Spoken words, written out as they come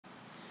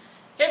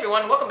Hey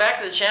everyone, welcome back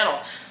to the channel.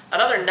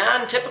 Another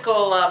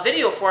non-typical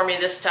video for me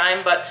this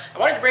time, but I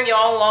wanted to bring you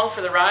all along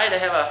for the ride. I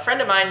have a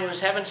friend of mine who was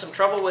having some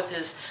trouble with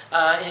his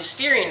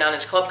steering on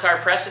his Club Car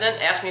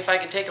Precedent, asked me if I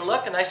could take a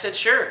look, and I said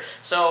sure.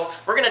 So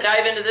we're going to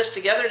dive into this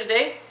together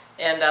today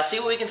and see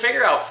what we can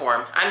figure out for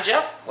him. I'm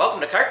Jeff, welcome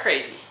to Kart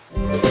Crazy.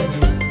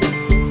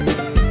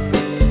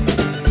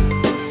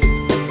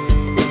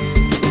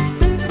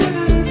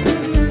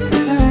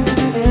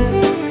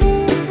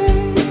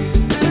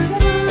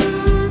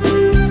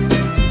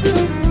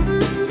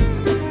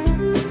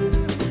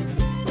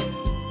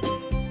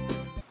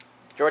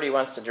 Jordy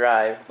wants to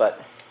drive,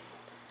 but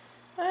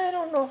I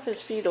don't know if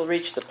his feet will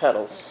reach the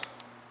pedals,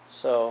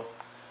 so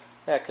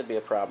that could be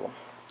a problem.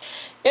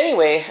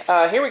 Anyway,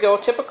 here we go.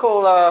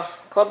 Typical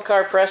Club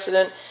Car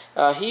Precedent.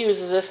 He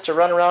uses this to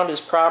run around his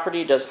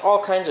property, does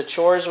all kinds of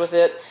chores with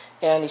it,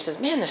 and he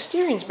says, man, the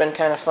steering's been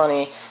kind of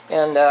funny.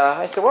 And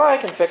I said, well, I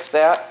can fix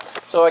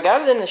that. So I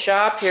got it in the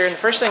shop here, and the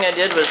first thing I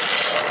did was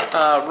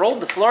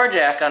rolled the floor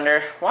jack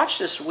under. Watch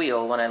this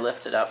wheel when I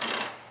lift it up.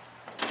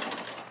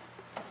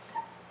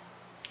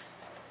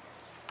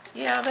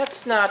 Yeah,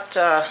 that's not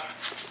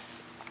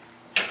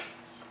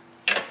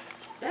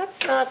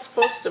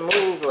supposed to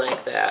move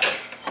like that.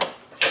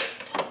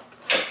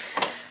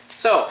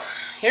 So,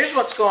 here's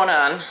what's going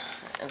on,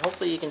 and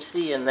hopefully you can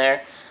see in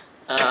there.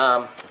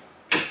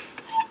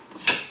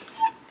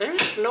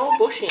 There's no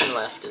bushing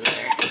left in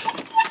there.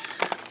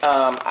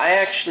 I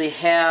actually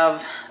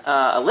have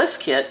a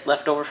lift kit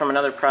left over from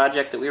another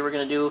project that we were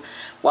going to do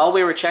while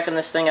we were checking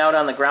this thing out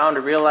on the ground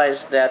to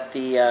realize that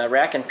the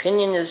rack and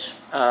pinion is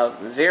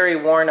very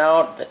worn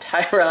out, the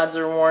tie rods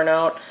are worn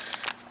out.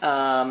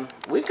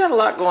 We've got a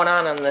lot going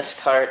on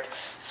this cart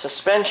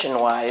suspension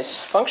wise.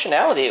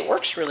 Functionality, it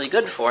works really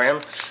good for him.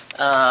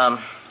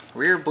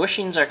 Rear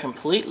bushings are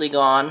completely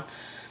gone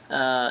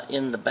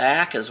in the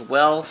back as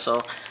well,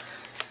 so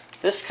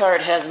this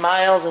cart has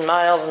miles and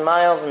miles and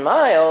miles and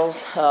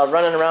miles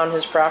running around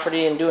his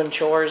property and doing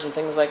chores and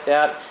things like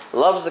that.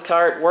 Loves the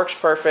cart, works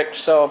perfect.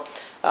 So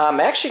I'm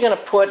actually going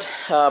to put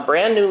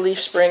brand new leaf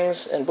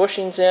springs and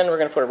bushings in. We're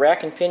going to put a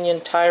rack and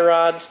pinion, tie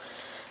rods,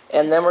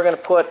 and then we're going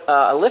to put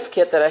a lift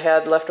kit that I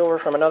had left over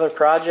from another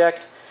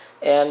project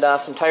and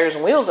some tires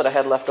and wheels that I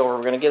had left over.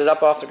 We're going to get it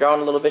up off the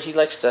ground a little bit. He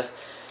likes to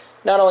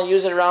not only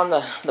use it around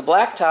the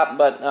blacktop,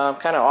 but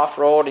kind of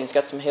off-road. He's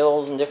got some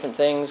hills and different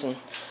things, and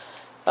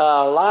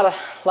a lot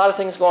of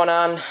things going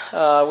on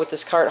with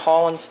this cart,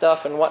 hauling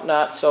stuff and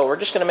whatnot. So we're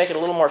just going to make it a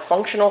little more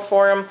functional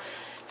for him.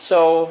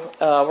 So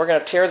we're going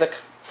to tear the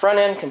front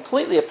end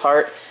completely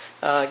apart,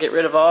 get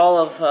rid of all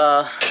of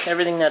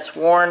everything that's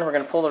worn. We're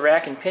going to pull the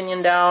rack and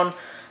pinion down,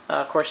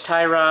 of course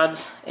tie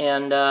rods,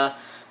 and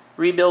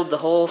rebuild the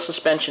whole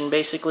suspension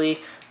basically,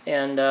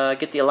 and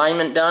get the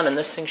alignment done, and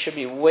this thing should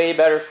be way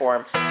better for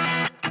him.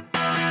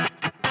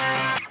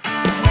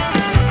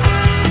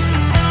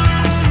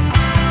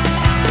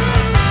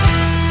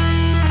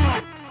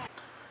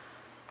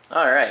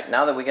 Alright,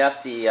 now that we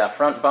got the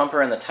front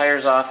bumper and the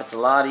tires off, it's a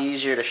lot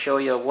easier to show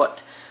you what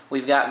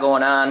we've got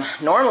going on.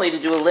 Normally, to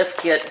do a lift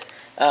kit,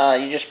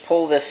 you just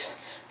pull this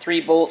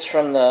 3 bolts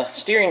from the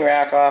steering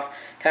rack off,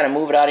 kind of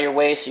move it out of your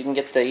way so you can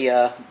get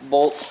the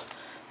bolts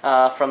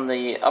from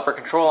the upper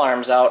control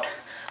arms out.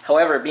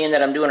 However, being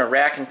that I'm doing a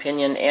rack and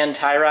pinion and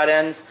tie rod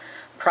ends,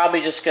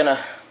 probably just going to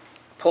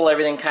pull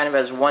everything kind of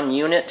as one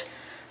unit.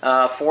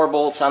 4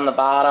 bolts on the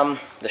bottom,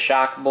 the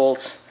shock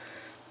bolts,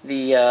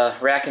 the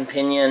rack and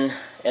pinion,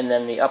 and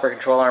then the upper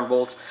control arm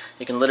bolts.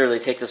 You can literally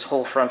take this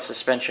whole front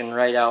suspension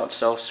right out.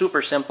 So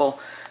super simple.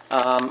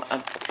 I'm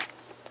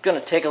going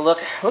to take a look.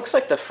 Looks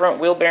like the front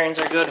wheel bearings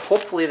are good.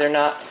 Hopefully they're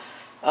not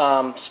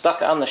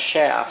stuck on the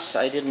shafts.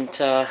 I didn't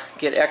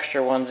get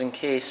extra ones in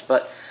case,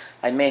 but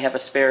I may have a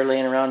spare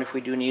laying around if we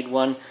do need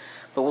one.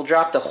 But we'll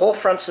drop the whole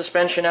front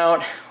suspension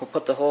out. We'll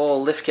put the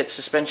whole lift kit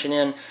suspension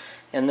in,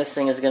 and this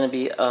thing is going to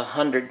be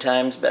 100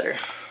 times better.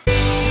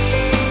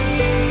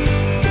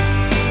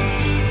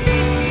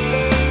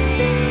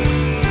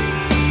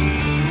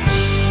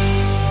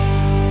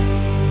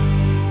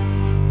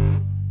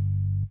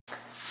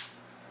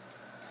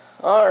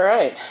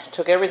 Alright,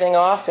 took everything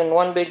off in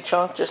one big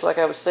chunk, just like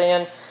I was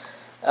saying.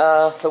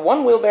 The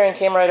one wheel bearing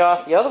came right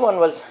off. The other one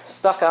was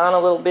stuck on a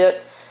little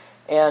bit,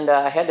 and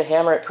I had to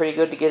hammer it pretty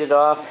good to get it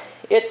off.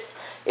 It's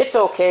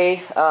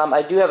okay.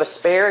 I do have a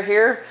spare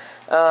here,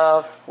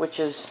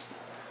 which is,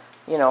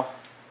 you know,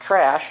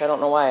 trash. I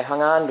don't know why I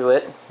hung on to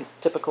it.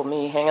 Typical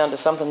me, hang on to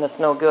something that's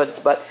no goods.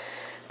 But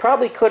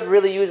probably could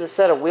really use a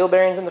set of wheel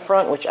bearings in the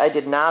front, which I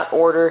did not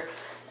order.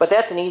 But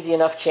that's an easy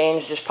enough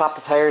change. Just pop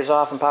the tires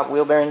off and pop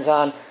wheel bearings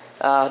on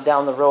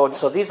down the road.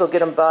 So these will get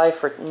them by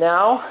for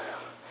now.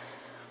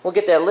 We'll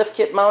get that lift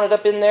kit mounted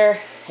up in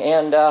there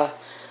and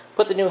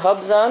put the new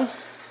hubs on.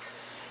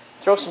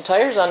 Throw some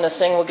tires on this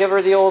thing. We'll give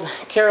her the old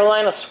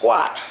Carolina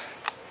squat.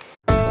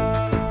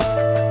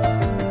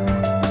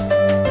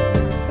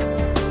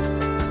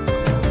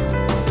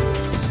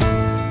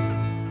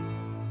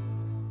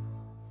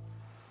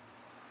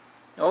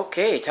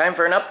 Okay, time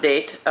for an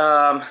update.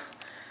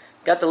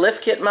 Got the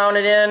lift kit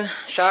mounted in,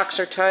 shocks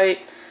are tight,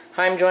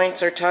 Heim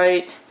joints are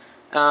tight.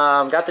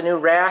 Got the new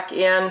rack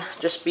in.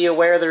 Just be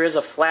aware there is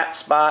a flat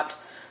spot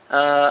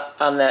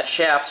on that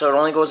shaft, so it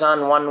only goes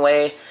on one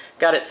way.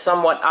 Got it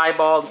somewhat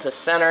eyeballed to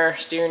center.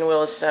 Steering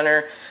wheel is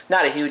center.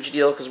 Not a huge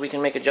deal because we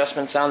can make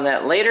adjustments on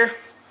that later.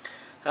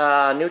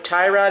 New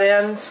tie rod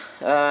ends.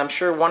 I'm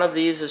sure one of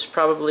these is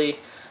probably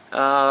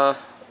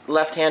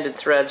left-handed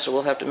thread, so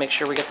we'll have to make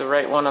sure we get the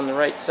right one on the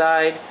right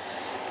side.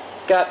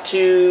 Got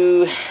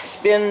to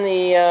spin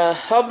the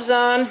hubs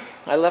on.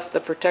 I left the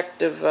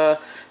protective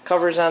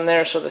covers on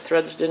there so the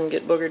threads didn't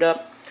get boogered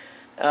up.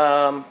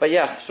 But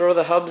yeah, throw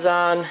the hubs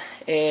on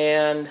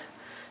and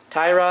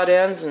tie rod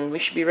ends, and we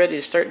should be ready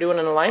to start doing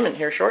an alignment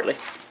here shortly.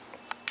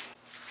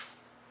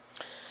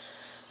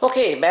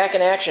 Okay, back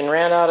in action.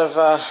 Ran out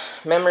of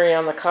memory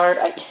on the card.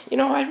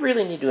 I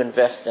really need to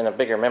invest in a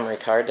bigger memory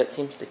card. That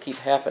seems to keep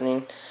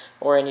happening,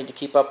 or I need to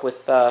keep up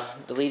with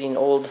deleting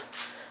old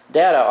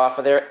data off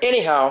of there.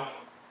 Anyhow,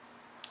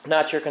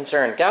 not your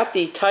concern. Got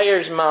the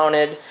tires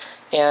mounted,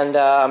 and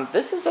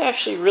this is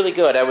actually really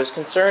good. I was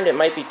concerned it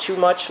might be too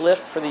much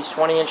lift for these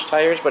 20-inch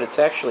tires, but it's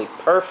actually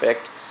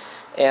perfect.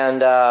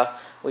 And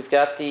we've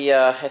got the,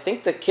 I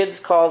think the kids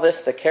call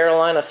this the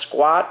Carolina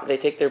squat. They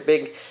take their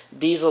big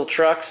diesel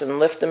trucks and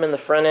lift them in the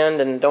front end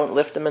and don't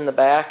lift them in the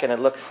back, and it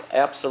looks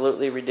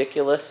absolutely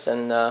ridiculous,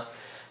 and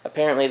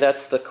apparently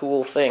that's the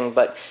cool thing.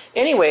 But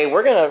anyway,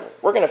 we're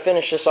gonna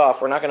finish this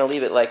off. We're not gonna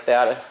leave it like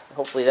that.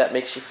 Hopefully that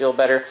makes you feel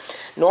better.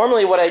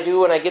 Normally what I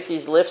do when I get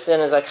these lifts in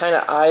is I kind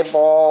of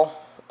eyeball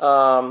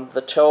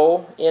the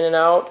toe in and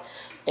out.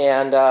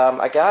 And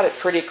I got it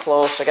pretty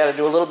close. I got to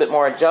do a little bit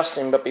more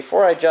adjusting, but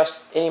before I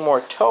adjust any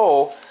more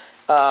toe,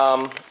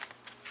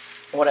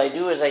 what I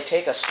do is I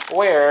take a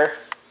square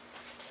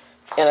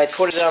and I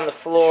put it on the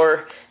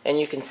floor, and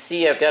you can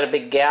see I've got a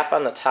big gap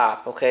on the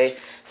top, okay?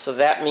 So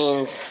that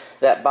means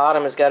that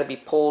bottom has got to be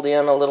pulled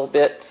in a little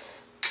bit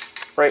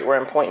right where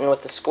I'm pointing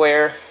with the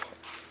square.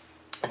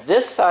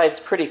 This side's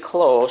pretty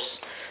close.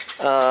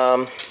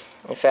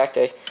 In fact,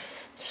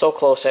 so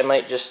close I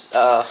might just,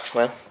 well,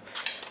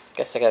 I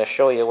guess I got to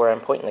show you where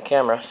I'm pointing the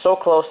camera. So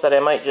close that I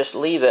might just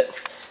leave it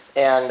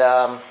and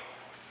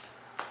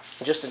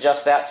just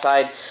adjust that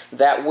side.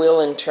 That will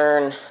in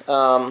turn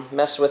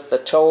mess with the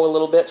toe a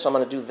little bit, so I'm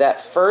going to do that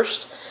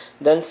first,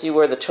 then see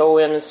where the toe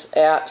ends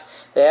at.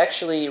 They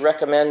actually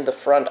recommend the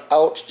front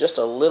out just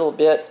a little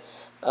bit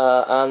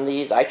on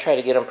these. I try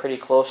to get them pretty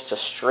close to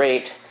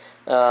straight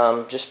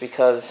just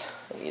because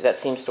that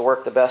seems to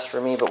work the best for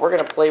me. But we're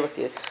going to play with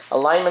the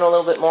alignment a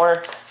little bit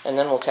more, and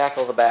then we'll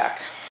tackle the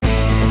back.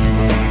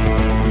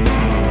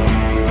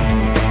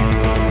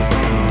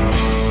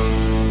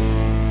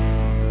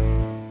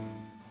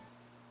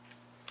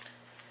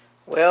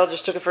 Well,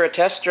 just took it for a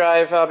test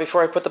drive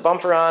before I put the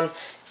bumper on.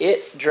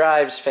 It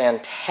drives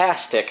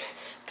fantastic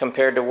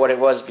compared to what it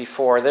was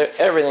before.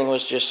 Everything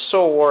was just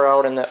so wore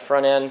out in that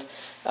front end.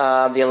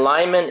 The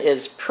alignment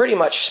is pretty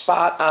much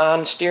spot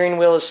on. Steering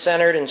wheel is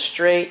centered and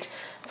straight.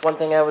 That's one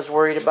thing I was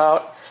worried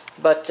about.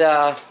 But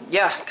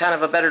yeah, kind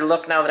of a better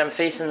look now that I'm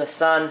facing the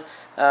sun.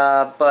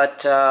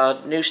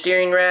 New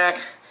steering rack,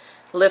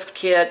 lift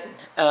kit.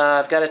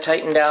 I've got to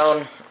tighten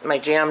down my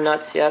jam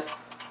nuts yet.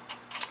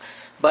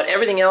 But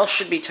everything else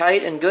should be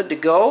tight and good to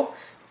go.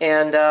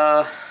 And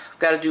I've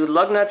got to do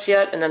lug nuts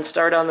yet and then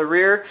start on the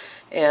rear.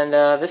 And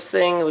this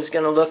thing was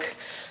going to look,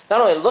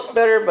 not only look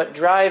better, but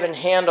drive and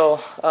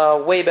handle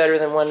way better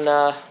than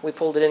when we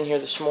pulled it in here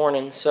this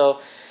morning.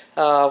 So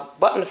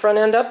button the front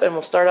end up and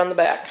we'll start on the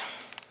back.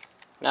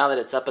 Now that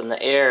it's up in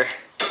the air,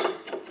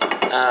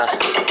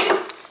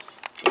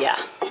 yeah,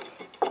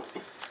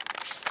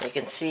 you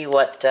can see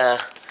what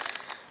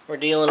we're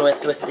dealing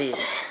with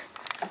these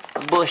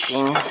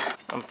bushings.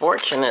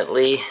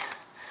 Unfortunately,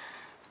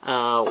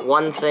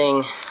 one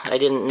thing I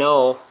didn't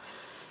know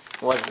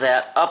was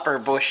that upper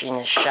bushing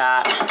is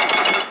shot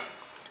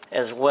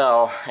as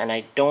well, and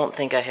I don't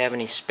think I have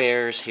any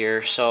spares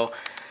here, so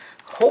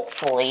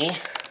hopefully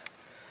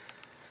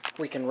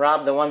we can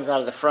rob the ones out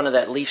of the front of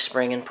that leaf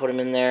spring and put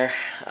them in there,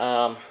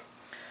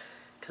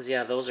 because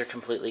yeah, those are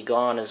completely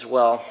gone as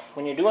well.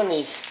 When you're doing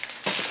these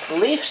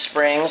leaf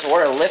springs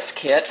or a lift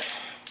kit,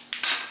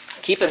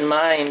 keep in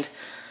mind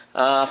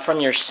from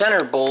your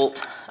center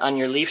bolt on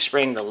your leaf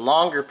spring, the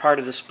longer part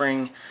of the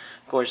spring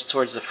goes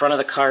towards the front of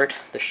the cart,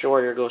 the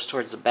shorter goes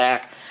towards the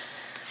back,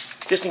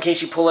 just in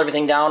case you pull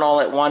everything down all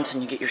at once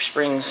and you get your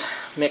springs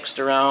mixed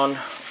around,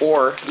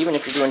 or even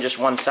if you're doing just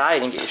one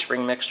side and get your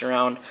spring mixed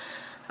around,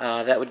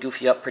 that would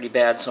goof you up pretty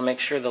bad. So make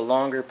sure the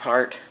longer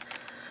part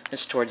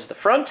is towards the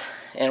front.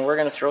 And we're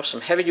going to throw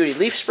some heavy-duty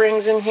leaf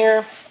springs in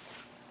here,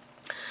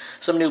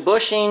 some new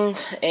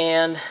bushings,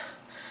 and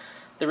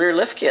the rear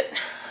lift kit.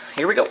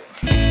 Here we go.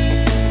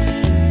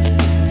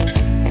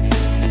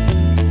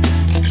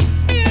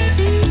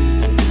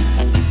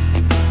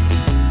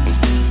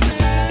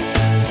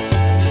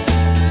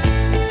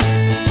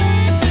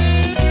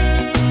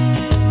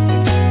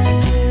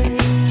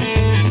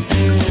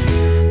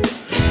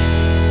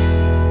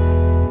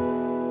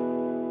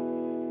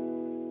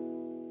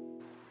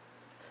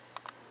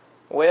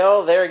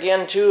 Well, there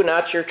again too,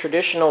 not your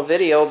traditional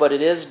video, but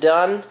it is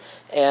done,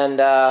 and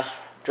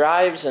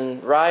drives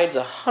and rides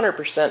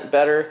 100%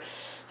 better.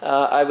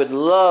 I would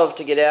love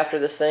to get after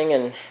this thing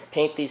and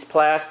paint these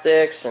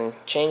plastics and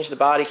change the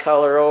body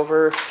color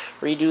over,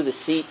 redo the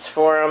seats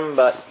for them,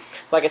 but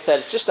like I said,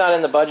 it's just not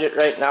in the budget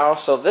right now,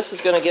 so this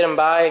is going to get them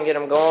by and get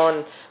them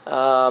going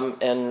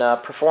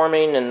and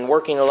performing and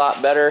working a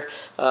lot better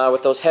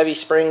with those heavy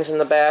springs in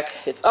the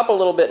back. It's up a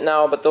little bit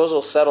now, but those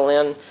will settle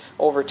in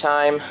over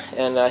time,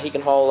 and he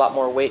can haul a lot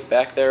more weight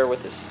back there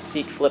with his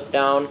seat flipped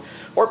down,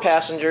 or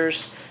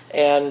passengers,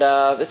 and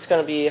this is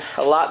going to be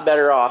a lot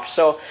better off.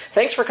 So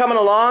thanks for coming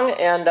along,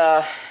 and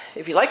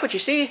if you like what you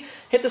see,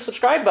 hit the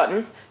subscribe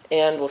button,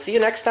 and we'll see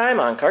you next time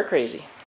on Kart Crazy.